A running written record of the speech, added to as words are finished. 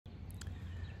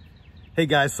Hey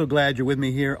guys, so glad you're with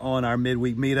me here on our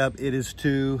midweek meetup. It is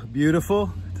too beautiful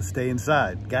to stay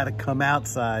inside. Got to come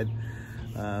outside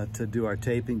to do our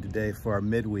taping today for our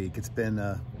midweek. It's been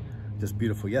just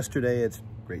beautiful yesterday. It's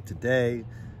great today.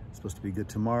 It's supposed to be good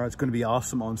tomorrow. It's going to be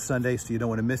awesome on Sunday, so you don't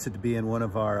want to miss it to be in one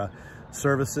of our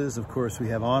services. Of course, we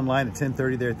have online at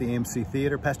 10:30 there at the AMC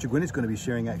Theater. Pastor Gwen is going to be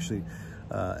sharing actually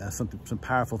some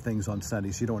powerful things on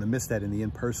Sunday, so you don't want to miss that in the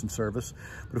in-person service.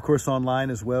 But of course, online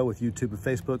as well with YouTube and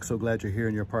Facebook. So glad you're here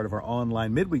and you're a part of our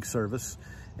online midweek service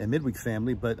and midweek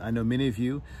family. But I know many of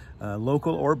you,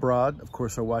 local or abroad, of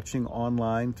course, are watching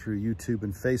online through YouTube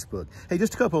and Facebook. Hey,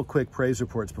 just a couple of quick praise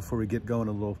reports before we get going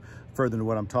a little further into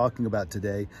what I'm talking about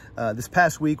today. This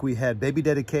past week, we had baby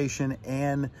dedication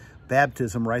and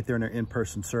baptism right there in our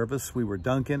in-person service. We were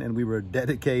dunking and we were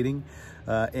dedicating,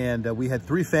 and we had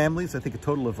 3 families, I think a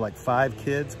total of like 5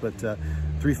 kids, but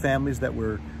 3 families that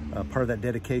were part of that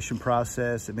dedication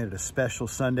process. It made it a special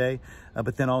Sunday,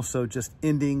 but then also just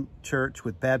ending church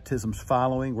with baptisms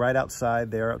following right outside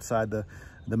there, outside the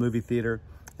movie theater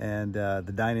and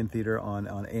the dine-in theater on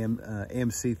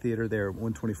AMC Theater there at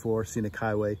 124 Scenic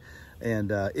Highway.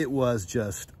 And it was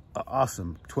just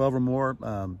awesome. 12 or more.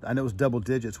 I know it was double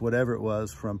digits, whatever it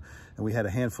was from, and we had a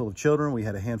handful of children. We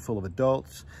had a handful of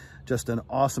adults. Just an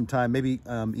awesome time. Maybe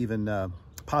even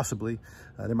possibly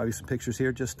there might be some pictures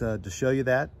here just to show you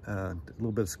that. A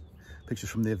little bit of pictures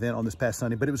from the event on this past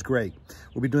Sunday, but it was great.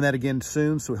 We'll be doing that again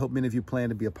soon. So we hope many of you plan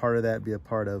to be a part of that, be a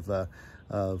part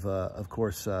of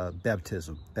course,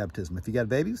 baptism. If you got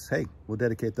babies, hey, we'll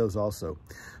dedicate those also.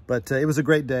 But it was a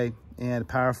great day and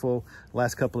powerful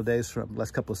last couple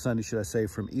of Sundays, should I say,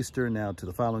 from Easter now to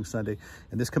the following Sunday.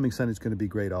 And this coming Sunday is going to be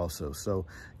great also. So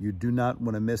you do not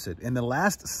want to miss it. And the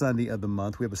last Sunday of the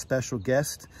month, we have a special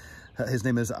guest. His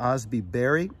name is Osby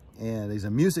Berry, and he's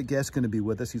a music guest going to be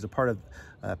with us. He's a part of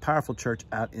a powerful church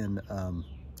out in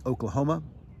Oklahoma.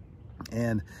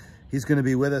 And he's going to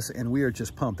be with us, and we are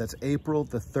just pumped. That's April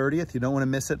the 30th. You don't want to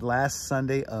miss it, last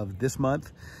Sunday of this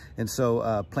month. And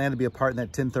so plan to be a part in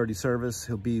that 10:30 service.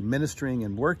 He'll be ministering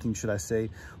and working, should I say,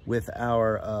 with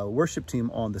our worship team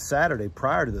on the Saturday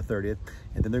prior to the 30th.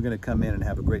 And then they're going to come in and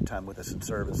have a great time with us in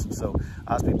service. And so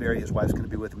Osby Berry, his wife's going to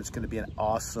be with him. It's going to be an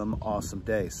awesome, awesome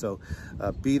day. So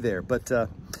be there. But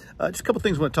just a couple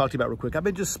things I want to talk to you about real quick. I've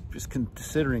been just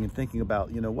considering and thinking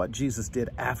about, what Jesus did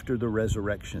after the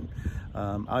resurrection.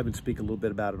 I'll even speak a little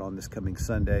bit about it on this coming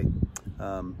Sunday.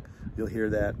 You'll hear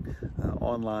that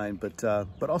online, but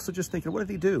also just thinking, what did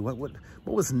he do? What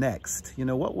was next?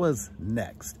 What was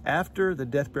next? After the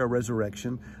death, burial,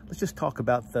 resurrection, let's just talk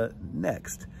about the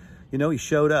next. He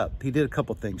showed up. He did a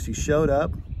couple things. He showed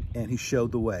up and he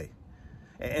showed the way.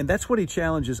 And that's what he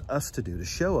challenges us to do, to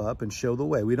show up and show the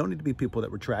way. We don't need to be people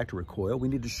that retract or recoil. We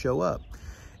need to show up.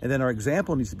 And then our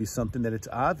example needs to be something that it's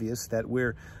obvious that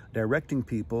we're directing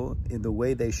people in the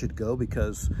way they should go,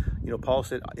 because, Paul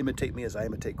said, imitate me as I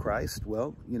imitate Christ.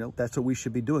 Well, that's what we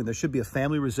should be doing. There should be a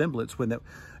family resemblance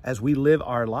as we live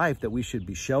our life, that we should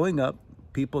be showing up,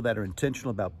 people that are intentional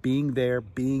about being there,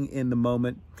 being in the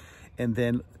moment, and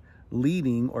then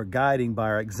leading or guiding by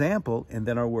our example and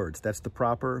then our words. That's the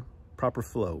proper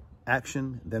flow.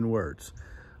 Action, then words.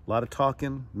 A lot of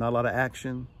talking, not a lot of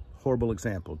action. Horrible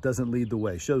example. Doesn't lead the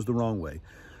way, shows the wrong way.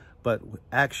 But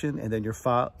action, and then your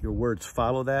words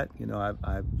follow that.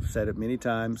 I've said it many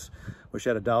times. Wish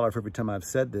I had $1 for every time I've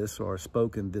said this or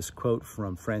spoken this quote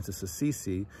from Francis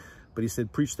Assisi. But he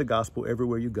said, preach the gospel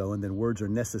everywhere you go, and then words are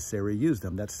necessary, use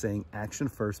them. That's saying action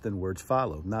first, then words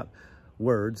follow. Not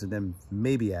words and then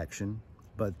maybe action,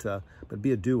 but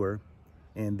be a doer,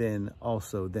 and then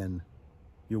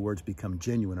your words become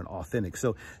genuine and authentic.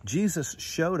 So Jesus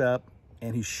showed up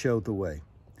and he showed the way.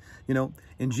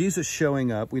 In Jesus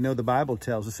showing up, we know the Bible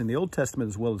tells us in the Old Testament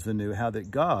as well as the New, how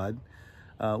that God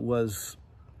was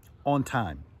on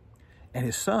time. And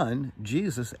his son,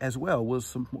 Jesus, as well,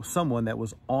 was someone that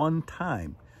was on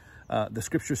time. The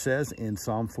scripture says in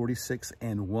Psalm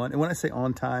 46:1, and when I say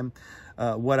on time,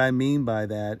 what I mean by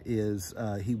that is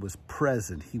he was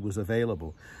present, he was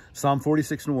available. Psalm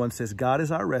 46:1 says, God is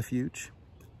our refuge,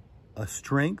 a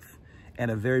strength,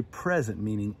 and a very present,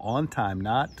 meaning on time,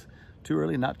 not too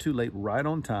early, not too late, right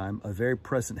on time, a very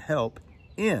present help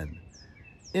in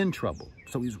trouble.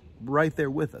 So he's right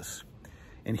there with us.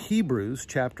 And Hebrews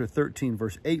chapter 13,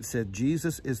 verse 8 said,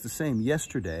 Jesus is the same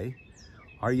yesterday,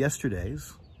 our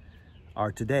yesterdays,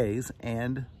 our todays,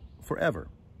 and forever.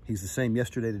 He's the same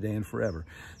yesterday, today, and forever.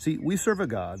 See, we serve a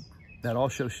God that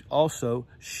also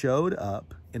showed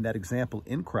up in that example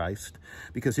in Christ.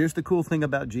 Because here's the cool thing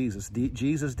about Jesus.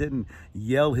 Jesus didn't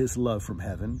yell his love from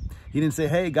heaven. He didn't say,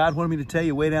 hey, God wanted me to tell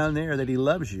you way down there that he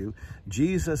loves you.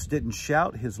 Jesus didn't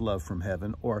shout his love from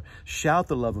heaven or shout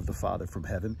the love of the Father from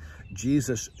heaven.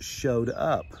 Jesus showed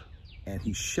up, and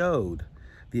he showed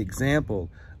the example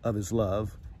of his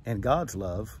love and God's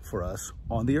love for us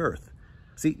on the earth.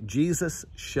 See, Jesus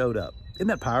showed up. Isn't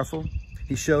that powerful?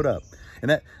 He showed up.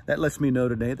 And that lets me know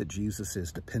today that Jesus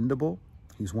is dependable.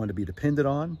 He's one to be depended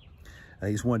on.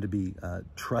 He's one to be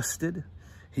trusted.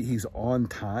 He's on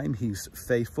time. He's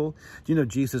faithful. You know,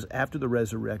 Jesus, after the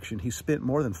resurrection, he spent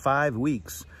more than 5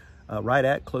 weeks, right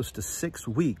at close to 6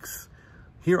 weeks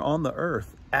here on the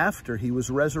earth after he was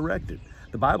resurrected.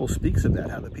 The Bible speaks of that,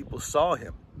 how the people saw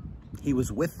him. He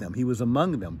was with them. He was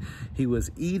among them. He was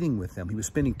eating with them. He was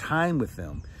spending time with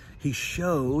them. He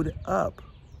showed up.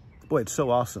 Boy, it's so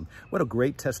awesome. What a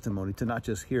great testimony to not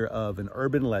just hear of an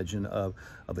urban legend of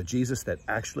a Jesus that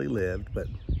actually lived, but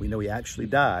we know he actually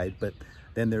died, but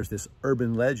then there's this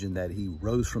urban legend that he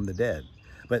rose from the dead.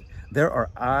 But there are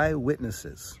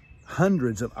eyewitnesses,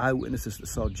 hundreds of eyewitnesses that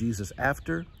saw Jesus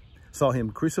after, saw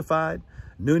him crucified,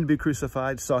 knew him to be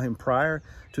crucified, saw him prior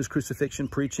to his crucifixion,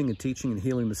 preaching and teaching and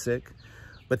healing the sick,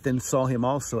 but then saw him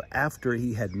also after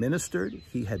he had ministered,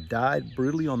 he had died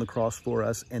brutally on the cross for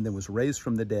us, and then was raised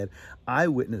from the dead.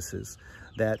 Eyewitnesses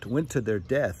that went to their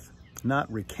death, not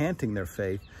recanting their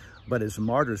faith, but as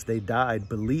martyrs, they died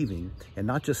believing, and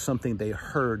not just something they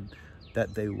heard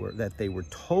that they were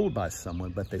told by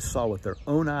someone, but they saw with their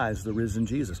own eyes the risen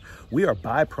Jesus. We are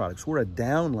byproducts. We're a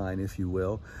downline, if you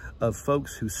will, of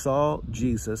folks who saw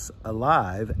Jesus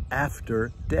alive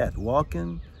after death,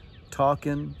 walking,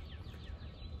 talking,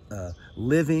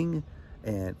 living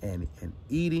and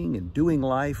eating and doing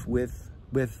life with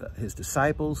his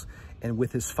disciples and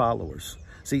with his followers.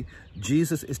 See,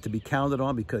 Jesus is to be counted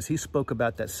on because he spoke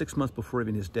about that 6 months before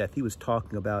even his death. He was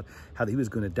talking about how he was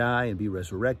going to die and be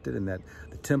resurrected, and that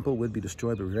the temple would be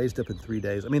destroyed but raised up in 3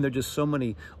 days. I mean, there are just so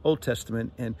many Old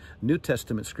Testament and New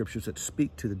Testament scriptures that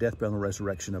speak to the death, burial, and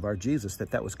resurrection of our Jesus,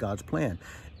 that was God's plan.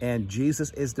 And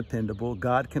Jesus is dependable.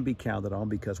 God can be counted on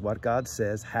because what God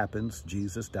says happens.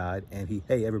 Jesus died, and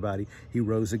hey, everybody, he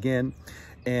rose again.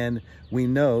 And we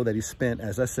know that he spent,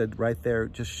 as I said, right there,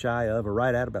 just shy of, or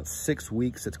right at about 6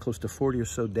 weeks. It's close to 40 or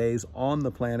so days on the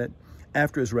planet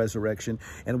after his resurrection.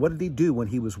 And what did he do when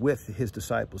he was with his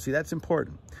disciples? See, that's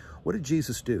important. What did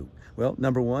Jesus do? Well,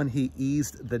 number one, he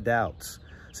eased the doubts.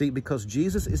 See, because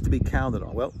Jesus is to be counted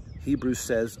on. Well, Hebrews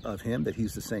says of him that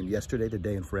he's the same yesterday,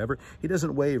 today, and forever. He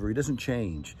doesn't waver. He doesn't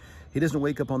change. He doesn't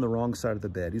wake up on the wrong side of the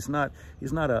bed. He's not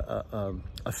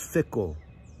a fickle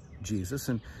Jesus,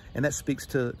 and that speaks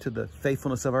to the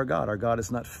faithfulness of our God. Our God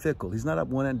is not fickle. He's not up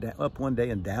one day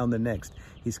and down the next.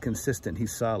 He's consistent.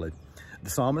 He's solid. The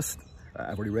psalmist,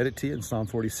 I've already read it to you in Psalm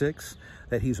 46,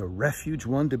 that he's a refuge,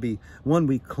 one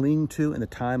we cling to in the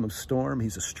time of storm.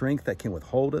 He's a strength that can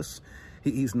withhold us.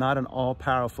 He's not an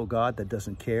all-powerful God that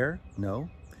doesn't care, no.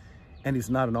 And he's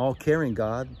not an all-caring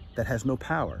God that has no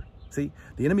power. See,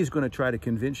 the enemy's going to try to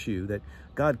convince you that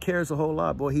God cares a whole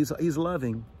lot. Boy, he's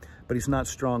loving, but he's not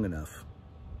strong enough,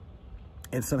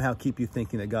 and somehow keep you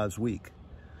thinking that God's weak.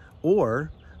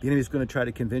 Or the enemy's going to try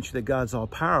to convince you that God's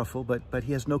all-powerful, but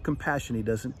he has no compassion. He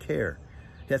doesn't care.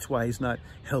 That's why he's not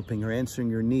helping or answering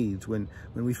your needs when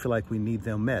we feel like we need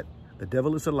them met. The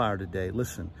devil is a liar today.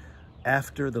 Listen,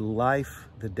 after the life,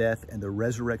 the death, and the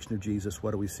resurrection of Jesus,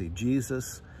 what do we see?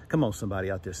 Jesus, come on, somebody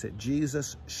out there, say,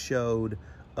 Jesus showed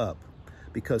up,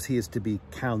 because he is to be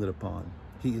counted upon.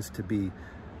 He is to be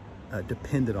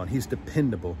depended on. He's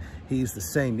dependable. He's the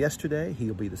same yesterday.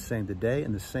 He'll be the same today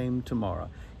and the same tomorrow.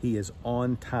 He is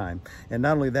on time. And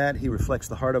not only that, he reflects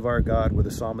the heart of our God, where the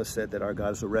psalmist said that our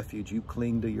God is a refuge. You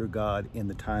cling to your God in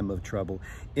the time of trouble,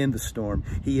 in the storm.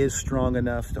 He is strong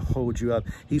enough to hold you up.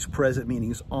 He's present, meaning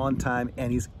he's on time,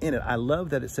 and he's in it. I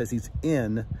love that it says he's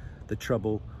in the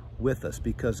trouble with us,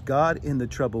 because God in the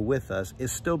trouble with us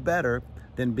is still better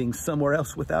than being somewhere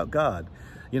else without God.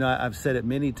 You know, I've said it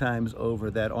many times over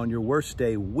that on your worst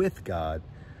day with God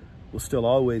will still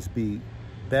always be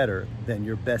better than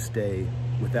your best day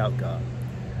without God.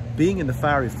 Being in the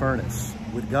fiery furnace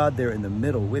with God there in the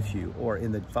middle with you, or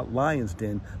in the lion's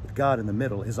den with God in the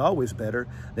middle, is always better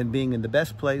than being in the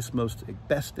best place,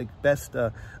 best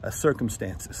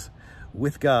circumstances.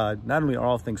 With God, not only are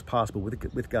all things possible,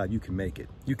 with God, you can make it.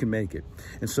 You can make it.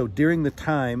 And so during the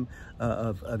time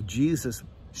of Jesus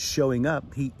showing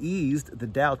up, he eased the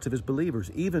doubts of his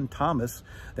believers. Even Thomas,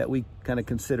 that we kind of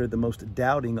consider the most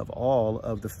doubting of all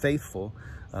of the faithful,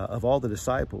 of all the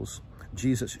disciples,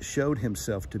 Jesus showed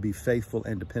himself to be faithful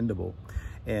and dependable.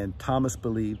 And Thomas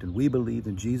believed, and we believed,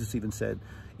 and Jesus even said,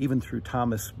 even through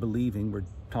Thomas believing, where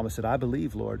Thomas said, I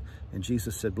believe, Lord. And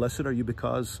Jesus said, blessed are you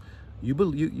because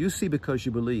you see because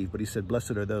you believe. But he said,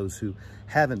 blessed are those who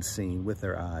haven't seen with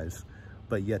their eyes,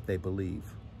 but yet they believe.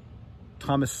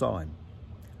 Thomas saw him.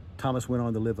 Thomas went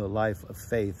on to live a life of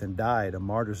faith and died a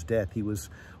martyr's death. He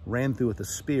ran through with a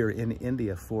spear in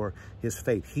India for his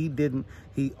faith. He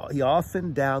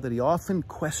often doubted, he often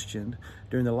questioned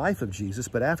during the life of Jesus,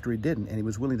 but after he didn't, and he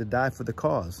was willing to die for the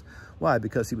cause. Why?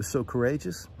 Because he was so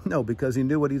courageous? No, because he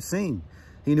knew what he'd seen.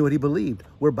 He knew what he believed.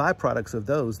 We're byproducts of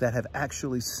those that have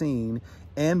actually seen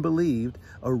and believed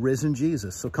a risen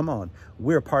Jesus. So come on,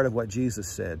 we're a part of what Jesus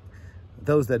said.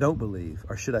 Those that don't believe,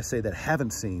 or should I say that haven't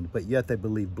seen, but yet they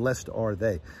believe, blessed are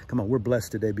they. Come on, we're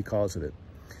blessed today because of it.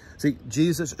 See,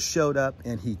 Jesus showed up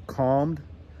and he calmed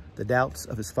the doubts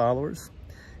of his followers.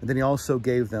 And then he also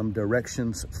gave them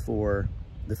directions for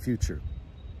the future.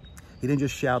 He didn't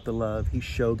just shout the love, he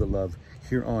showed the love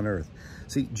here on earth.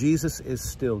 See, Jesus is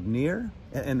still near.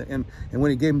 And when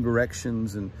he gave them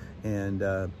directions and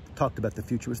talked about the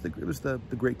future, it was the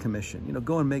Great Commission. You know,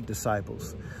 go and make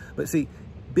disciples. But see,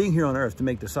 being here on earth to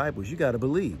make disciples, you got to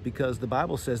believe, because the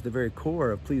Bible says the very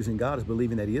core of pleasing God is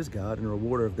believing that he is God and a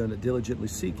rewarder of them that diligently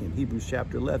seek him. Hebrews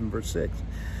chapter 11, verse 6.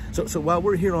 So while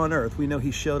we're here on earth, we know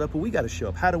he showed up, but we got to show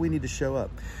up. How do we need to show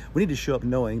up? We need to show up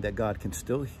knowing that God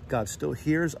still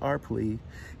hears our plea.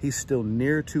 He's still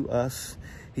near to us.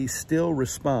 He still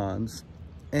responds,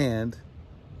 and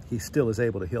he still is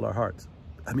able to heal our hearts.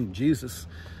 I mean, Jesus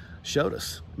showed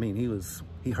us. I mean,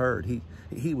 he heard.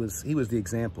 He was the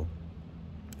example.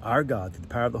 Our God, through the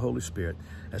power of the Holy Spirit,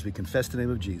 as we confess the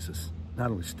name of Jesus, not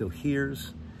only still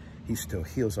hears, he still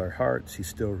heals our hearts, he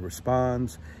still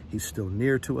responds, he's still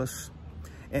near to us.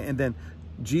 And then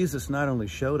Jesus not only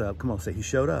showed up, come on, say he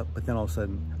showed up, but then all of a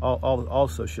sudden,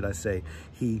 also should I say,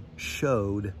 he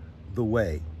showed the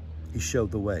way. He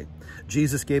showed the way.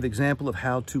 Jesus gave example of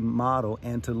how to model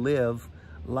and to live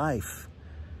life.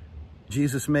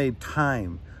 Jesus made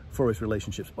time for his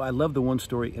relationships. Well, I love the one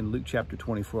story in Luke chapter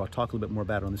 24. I'll talk a little bit more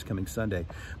about it on this coming Sunday.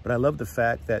 But I love the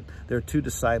fact that there are two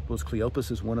disciples.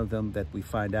 Cleopas is one of them that we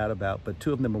find out about, but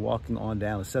two of them are walking on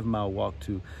down a 7-mile walk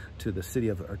to the city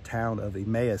of or town of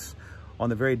Emmaus on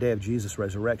the very day of Jesus'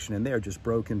 resurrection, and they are just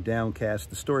broken,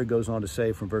 downcast. The story goes on to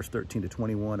say from verse 13 to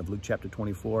 21 of Luke chapter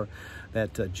 24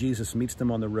 that Jesus meets them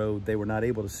on the road. They were not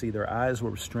able to see. Their eyes were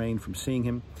restrained from seeing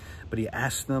him, but he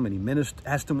asked them, and he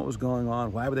asked them what was going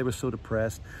on, why they were so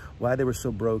depressed, why they were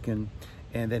so broken,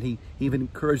 and then he even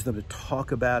encouraged them to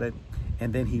talk about it,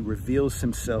 and then he reveals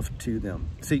himself to them.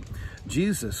 See,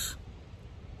 Jesus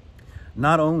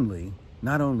not only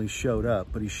showed up,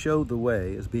 but he showed the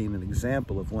way as being an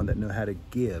example of one that knew how to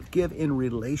give in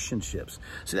relationships.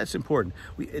 See, that's important.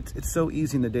 It's so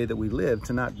easy in the day that we live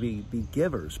to not be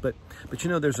givers, but you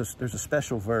know, there's a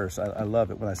special verse. I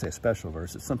love it when I say a special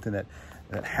verse. It's something that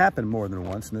happened more than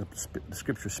once, and the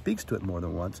scripture speaks to it more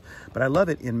than once, but I love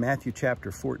it in Matthew chapter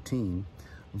 14,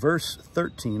 verse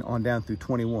 13 on down through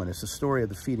 21. It's the story of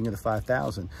the feeding of the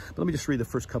 5,000. But let me just read the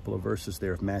first couple of verses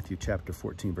there of Matthew chapter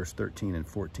 14, verse 13 and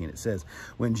 14. It says,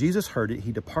 when Jesus heard it,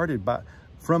 he departed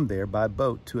from there by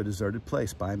boat to a deserted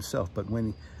place by himself. But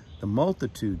when the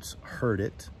multitudes heard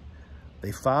it,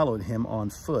 they followed him on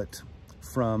foot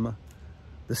from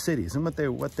the cities. And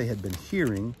what they had been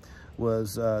hearing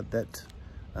was that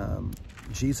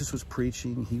Jesus was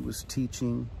preaching, he was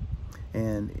teaching,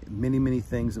 and many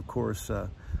things, of course,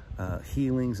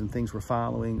 healings and things were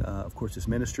following, of course, his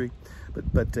ministry.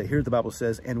 But here the Bible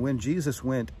says, and when Jesus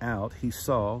went out, he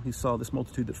saw this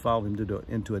multitude that followed him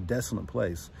into a desolate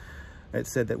place. It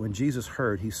said that when Jesus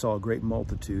heard, he saw a great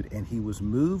multitude, and he was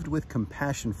moved with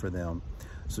compassion for them.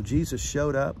 So Jesus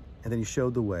showed up, and then he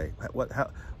showed the way.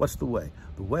 What's the way?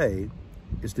 The way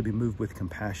is to be moved with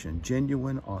compassion,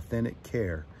 genuine, authentic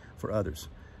care for others.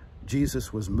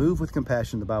 Jesus was moved with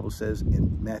compassion, the Bible says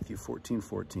in Matthew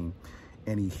 14:14,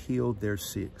 and he healed their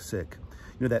sick.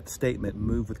 You know that statement,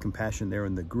 moved with compassion, there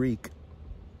in the Greek,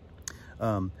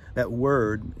 that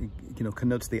word, you know,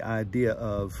 connotes the idea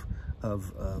of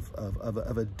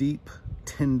a deep,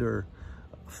 tender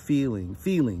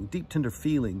deep, tender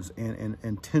feelings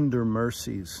and tender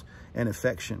mercies and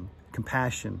affection,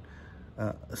 compassion,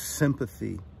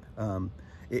 sympathy.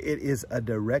 It is a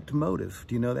direct motive.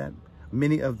 Do you know that?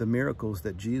 Many of the miracles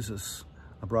that Jesus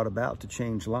brought about to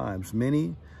change lives,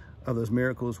 many of those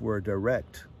miracles were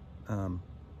direct. The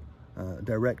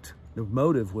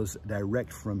motive was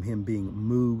direct from him being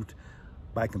moved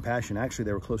by compassion. Actually,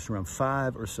 there were close to around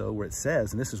 5 or so where it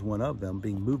says, and this is one of them,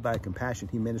 being moved by compassion,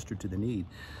 he ministered to the need.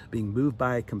 Being moved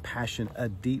by compassion, a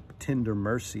deep, tender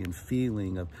mercy and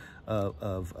feeling of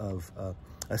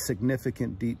a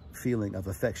significant, deep feeling of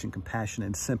affection, compassion,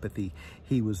 and sympathy.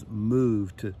 He was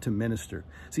moved to minister.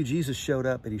 See, Jesus showed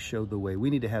up and he showed the way. We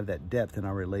need to have that depth in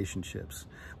our relationships.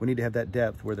 We need to have that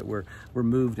depth where we're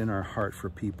moved in our heart for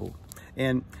people.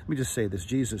 And let me just say this,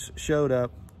 Jesus showed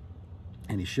up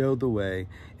and he showed the way.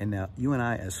 And now you and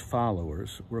I as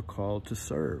followers, we're called to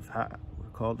serve. We're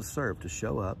called to serve, to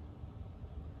show up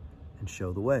and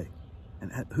show the way.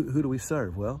 And who do we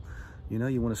serve? Well, you know,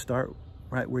 you want to start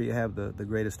right where you have the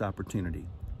greatest opportunity,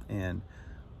 and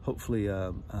hopefully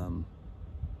a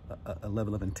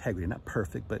level of integrity, not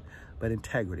perfect, but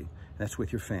integrity. That's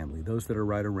with your family, those that are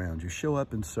right around you. Show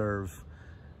up and serve.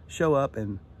 Show up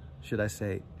and, should I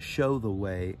say, show the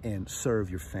way and serve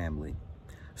your family.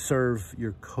 Serve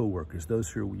your coworkers, those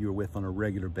who you're with on a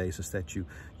regular basis, that you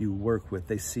work with.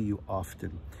 They see you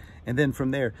often. And then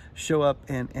from there, show up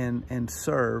and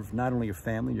serve not only your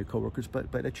family and your coworkers,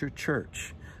 but at your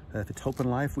church. If it's Hope and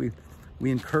Life, we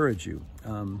encourage you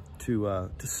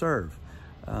to serve.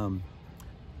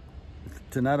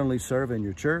 To not only serve in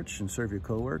your church and serve your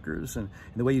coworkers, and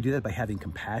the way you do that by having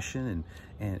compassion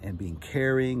and being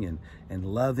caring and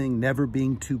loving, never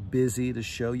being too busy to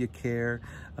show you care.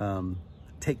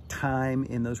 Take time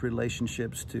in those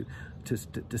relationships to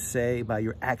say by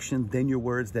your action, then your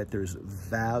words, that there's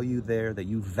value there, that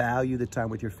you value the time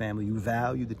with your family, you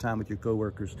value the time with your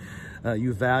coworkers,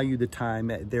 you value the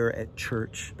time there at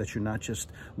church, that you're not just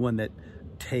one that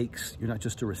takes, you're not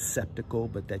just a receptacle,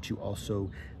 but that you also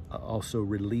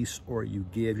release or you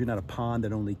give. You're not a pond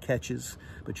that only catches,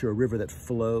 but you're a river that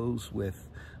flows with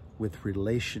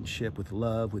relationship, with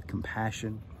love, with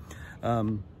compassion.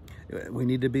 We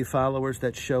need to be followers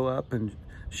that show up and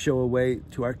show a way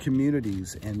to our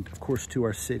communities and, of course, to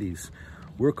our cities.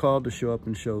 We're called to show up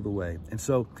and show the way. And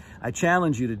so I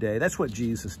challenge you today. That's what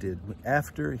Jesus did.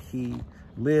 After he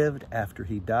lived, after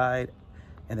he died,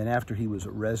 and then after he was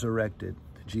resurrected,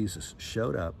 Jesus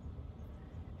showed up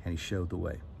and he showed the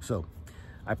way. So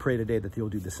I pray today that you'll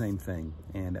do the same thing,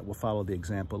 and that we'll follow the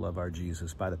example of our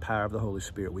Jesus. By the power of the Holy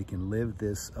Spirit, we can live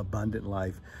this abundant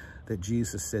life that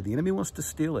Jesus said the enemy wants to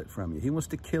steal it from you. He wants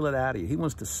to kill it out of you. He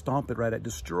wants to stomp it right out,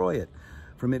 destroy it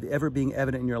from it ever being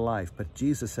evident in your life. But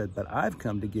Jesus said, but I've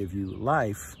come to give you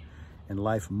life, and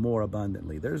life more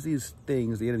abundantly. There's these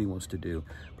things the enemy wants to do,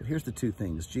 but here's the two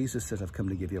things. Jesus says, I've come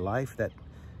to give you life that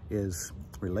is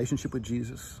relationship with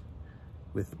Jesus,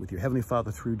 with your Heavenly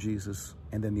Father through Jesus,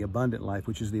 and then the abundant life,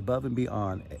 which is the above and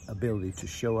beyond ability to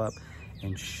show up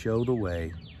and show the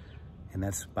way. And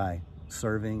that's by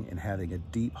serving and having a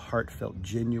deep, heartfelt,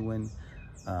 genuine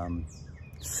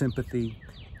sympathy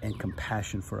and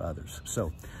compassion for others.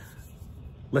 So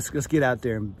let's get out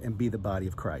there and be the body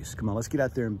of Christ. Come on, let's get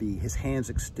out there and be his hands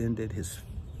extended, his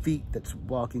feet that's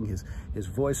walking, his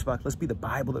voice spoken. Let's be the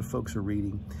Bible that folks are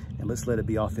reading, and let's let it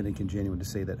be authentic and genuine to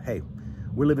say that, hey,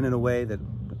 we're living in a way that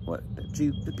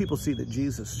people see that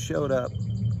Jesus showed up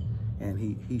and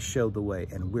he showed the way,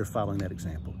 and we're following that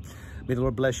example. May the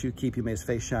Lord bless you, keep you, may his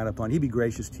face shine upon you. He be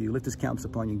gracious to you, lift his countenance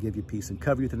upon you, and give you peace, and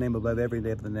cover you with the name above every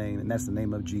name of the name, and that's the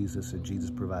name of Jesus. And Jesus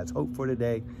provides hope for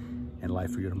today and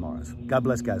life for your tomorrows. God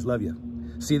bless, guys. Love you.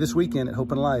 See you this weekend at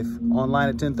Hope and Life, online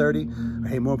at 10:30. Or,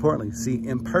 hey, more importantly, see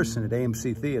in person at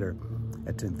AMC Theater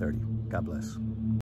at 10:30. God bless.